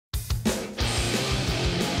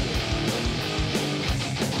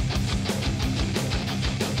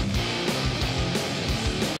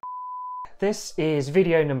This is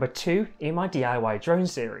video number 2 in my DIY drone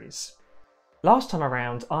series. Last time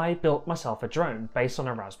around I built myself a drone based on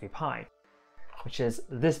a Raspberry Pi, which is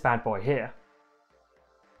this bad boy here.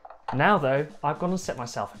 Now though, I've gone and set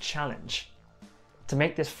myself a challenge to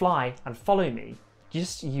make this fly and follow me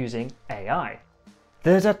just using AI.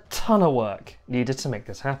 There's a ton of work needed to make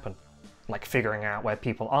this happen, like figuring out where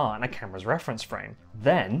people are in a camera's reference frame.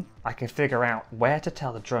 Then I can figure out where to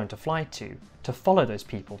tell the drone to fly to follow those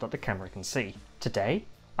people that the camera can see. Today,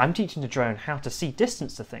 I'm teaching the drone how to see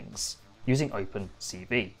distance to things using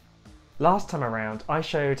OpenCV. Last time around, I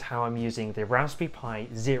showed how I'm using the Raspberry Pi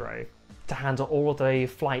Zero to handle all of the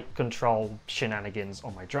flight control shenanigans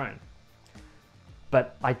on my drone.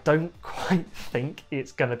 But I don't quite think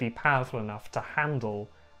it's going to be powerful enough to handle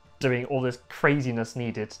doing all this craziness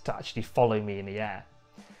needed to actually follow me in the air.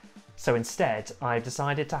 So instead, I've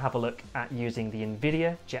decided to have a look at using the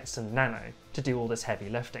Nvidia Jetson Nano to do all this heavy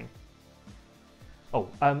lifting.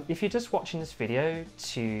 If you're just watching this video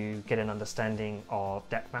to get an understanding of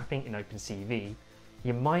depth mapping in OpenCV,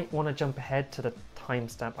 you might want to jump ahead to the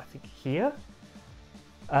timestamp, I think here.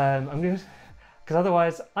 Because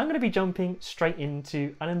otherwise I'm going to be jumping straight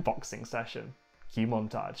into an unboxing session. Cue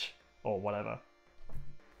montage, or whatever.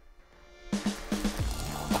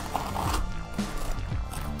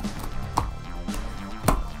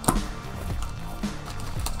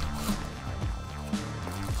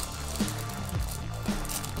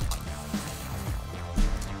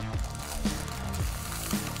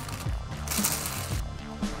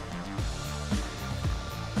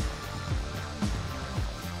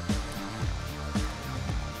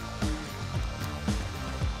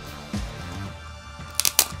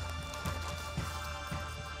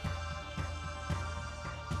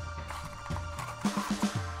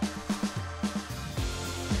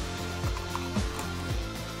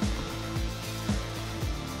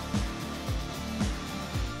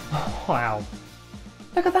 Wow,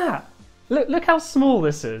 look at that! Look how small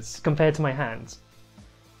this is compared to my hand.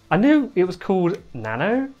 I knew it was called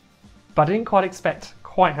Nano, but I didn't quite expect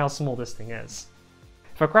quite how small this thing is.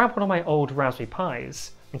 If I grab one of my old Raspberry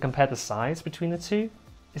Pis and compare the size between the two,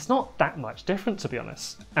 it's not that much different, to be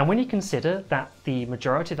honest. And when you consider that the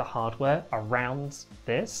majority of the hardware around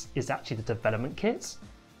this is actually the development kit,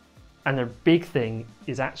 and the big thing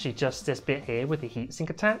is actually just this bit here with the heatsink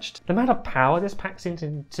attached, the amount of power this packs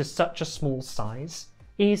into such a small size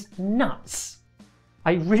is nuts.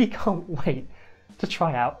 I really can't wait to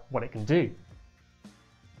try out what it can do.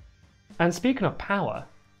 And speaking of power,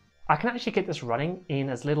 I can actually get this running in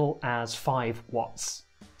as little as 5 watts.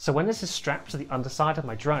 So when this is strapped to the underside of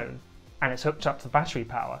my drone and it's hooked up to battery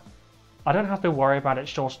power, I don't have to worry about it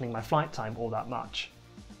shortening my flight time all that much.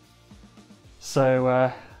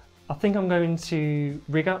 So I think I'm going to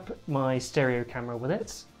rig up my stereo camera with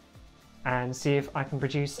it and see if I can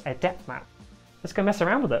produce a depth map. Let's go mess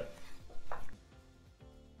around with it.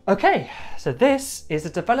 Okay, so this is the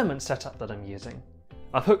development setup that I'm using.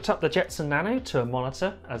 I've hooked up the Jetson Nano to a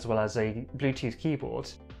monitor as well as a Bluetooth keyboard,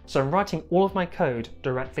 so I'm writing all of my code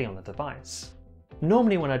directly on the device.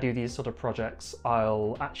 Normally when I do these sort of projects,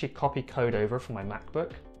 I'll actually copy code over from my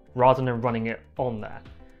MacBook rather than running it on there.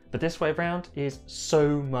 But this way round is so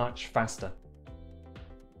much faster.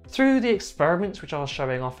 Through the experiments which I'll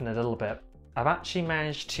showing off in a little bit, I've actually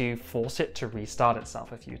managed to force it to restart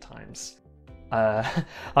itself a few times. I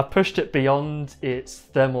pushed it beyond its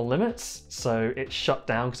thermal limits, so it shut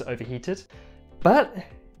down because it overheated. But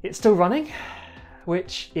it's still running,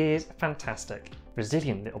 which is fantastic.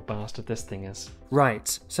 Resilient little bastard this thing is.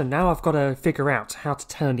 Right, so now I've got to figure out how to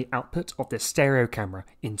turn the output of this stereo camera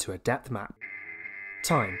into a depth map.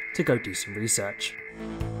 Time to go do some research.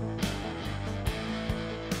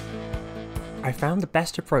 I found the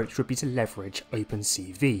best approach would be to leverage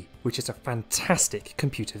OpenCV, which is a fantastic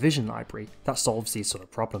computer vision library that solves these sort of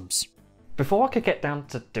problems. Before I could get down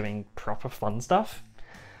to doing proper fun stuff,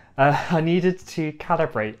 I needed to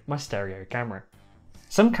calibrate my stereo camera.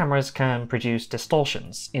 Some cameras can produce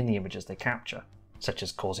distortions in the images they capture, such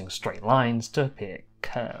as causing straight lines to appear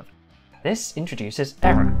curved. This introduces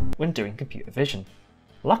error when doing computer vision.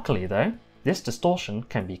 Luckily though, this distortion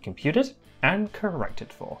can be computed and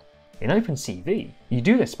corrected for. In OpenCV, you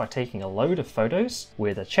do this by taking a load of photos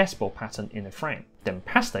with a chessboard pattern in the frame, then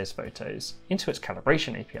pass those photos into its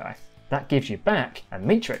calibration API. That gives you back a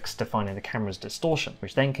matrix defining the camera's distortion,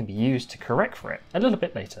 which then can be used to correct for it a little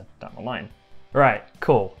bit later down the line. Right,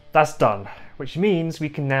 cool, that's done, which means we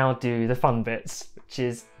can now do the fun bits, which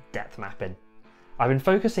is depth mapping. I've been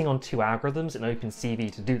focusing on 2 algorithms in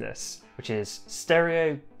OpenCV to do this, which is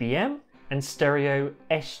StereoBM and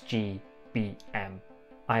StereoSGBM.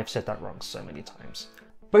 I have said that wrong so many times.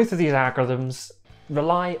 Both of these algorithms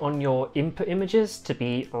rely on your input images to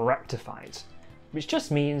be rectified, which just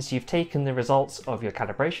means you've taken the results of your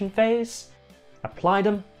calibration phase, applied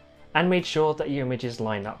them, and made sure that your images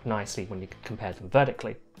line up nicely when you compare them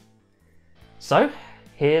vertically. So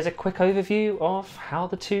here's a quick overview of how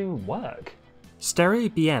the two work.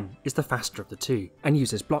 StereoBM is the faster of the two and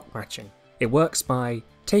uses block matching. It works by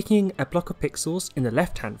taking a block of pixels in the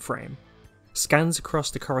left-hand frame, scans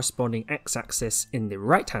across the corresponding x-axis in the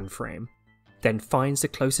right-hand frame, then finds the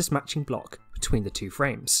closest matching block between the two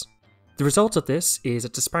frames. The result of this is a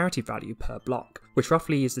disparity value per block, which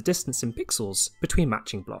roughly is the distance in pixels between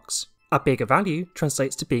matching blocks. A bigger value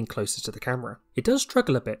translates to being closer to the camera. It does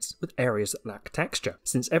struggle a bit with areas that lack texture,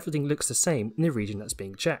 since everything looks the same in the region that's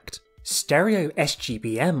being checked.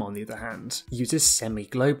 StereoSGBM, on the other hand, uses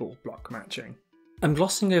semi-global block matching. I'm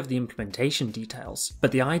glossing over the implementation details,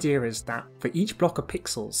 but the idea is that for each block of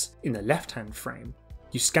pixels in the left-hand frame,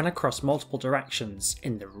 you scan across multiple directions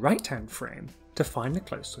in the right-hand frame to find the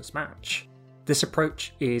closest match. This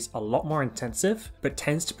approach is a lot more intensive, but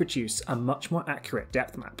tends to produce a much more accurate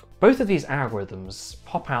depth map. Both of these algorithms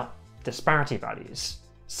pop out disparity values,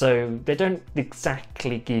 so they don't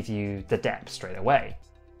exactly give you the depth straight away.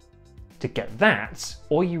 To get that,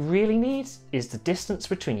 all you really need is the distance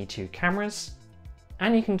between your two cameras,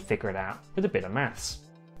 and you can figure it out with a bit of maths.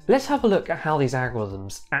 Let's have a look at how these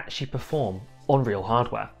algorithms actually perform on real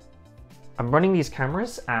hardware. I'm running these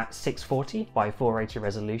cameras at 640 by 480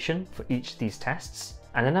 resolution for each of these tests,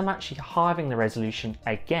 and then I'm actually halving the resolution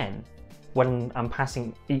again when I'm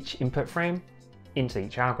passing each input frame into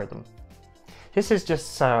each algorithm. This is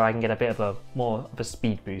just so I can get a bit of more of a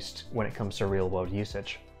speed boost when it comes to real world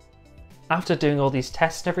usage. After doing all these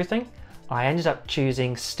tests and everything, I ended up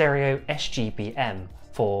choosing StereoSGBM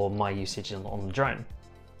for my usage on the drone.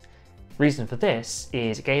 Reason for this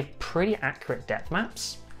is it gave pretty accurate depth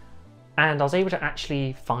maps, and I was able to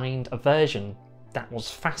actually find a version that was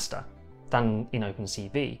faster than in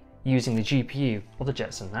OpenCV using the GPU of the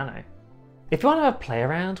Jetson Nano. If you want to have a play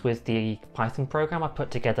around with the Python program I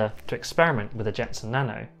put together to experiment with the Jetson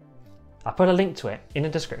Nano, I put a link to it in the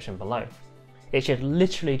description below. It should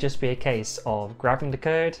literally just be a case of grabbing the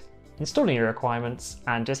code, installing your requirements,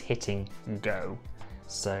 and just hitting go.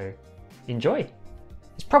 So enjoy!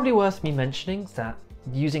 It's probably worth me mentioning that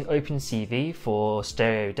using OpenCV for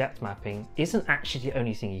stereo depth mapping isn't actually the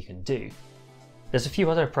only thing you can do. There's a few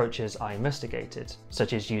other approaches I investigated,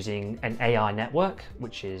 such as using an AI network,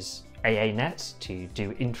 which is AANet, to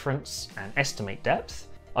do inference and estimate depth.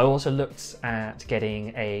 I also looked at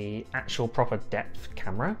getting an actual proper depth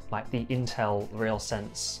camera, like the Intel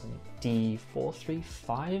RealSense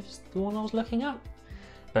D435 is the one I was looking at.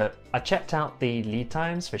 But I checked out the lead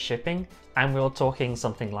times for shipping, and we were talking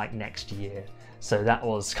something like next year. So that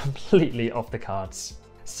was completely off the cards.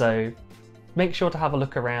 So make sure to have a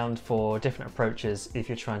look around for different approaches if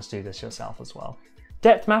you're trying to do this yourself as well.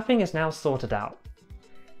 Depth mapping is now sorted out.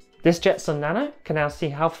 This Jetson Nano can now see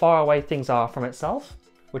how far away things are from itself,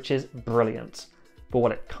 which is brilliant. But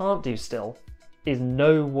what it can't do still is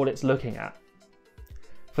know what it's looking at.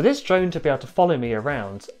 For this drone to be able to follow me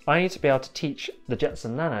around, I need to be able to teach the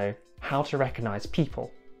Jetson Nano how to recognize people.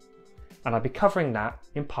 And I'll be covering that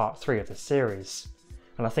in part 3 of the series.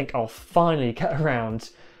 And I think I'll finally get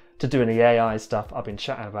around to doing the AI stuff I've been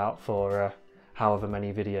chatting about for however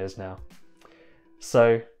many videos now.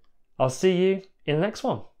 So I'll see you in the next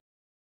one.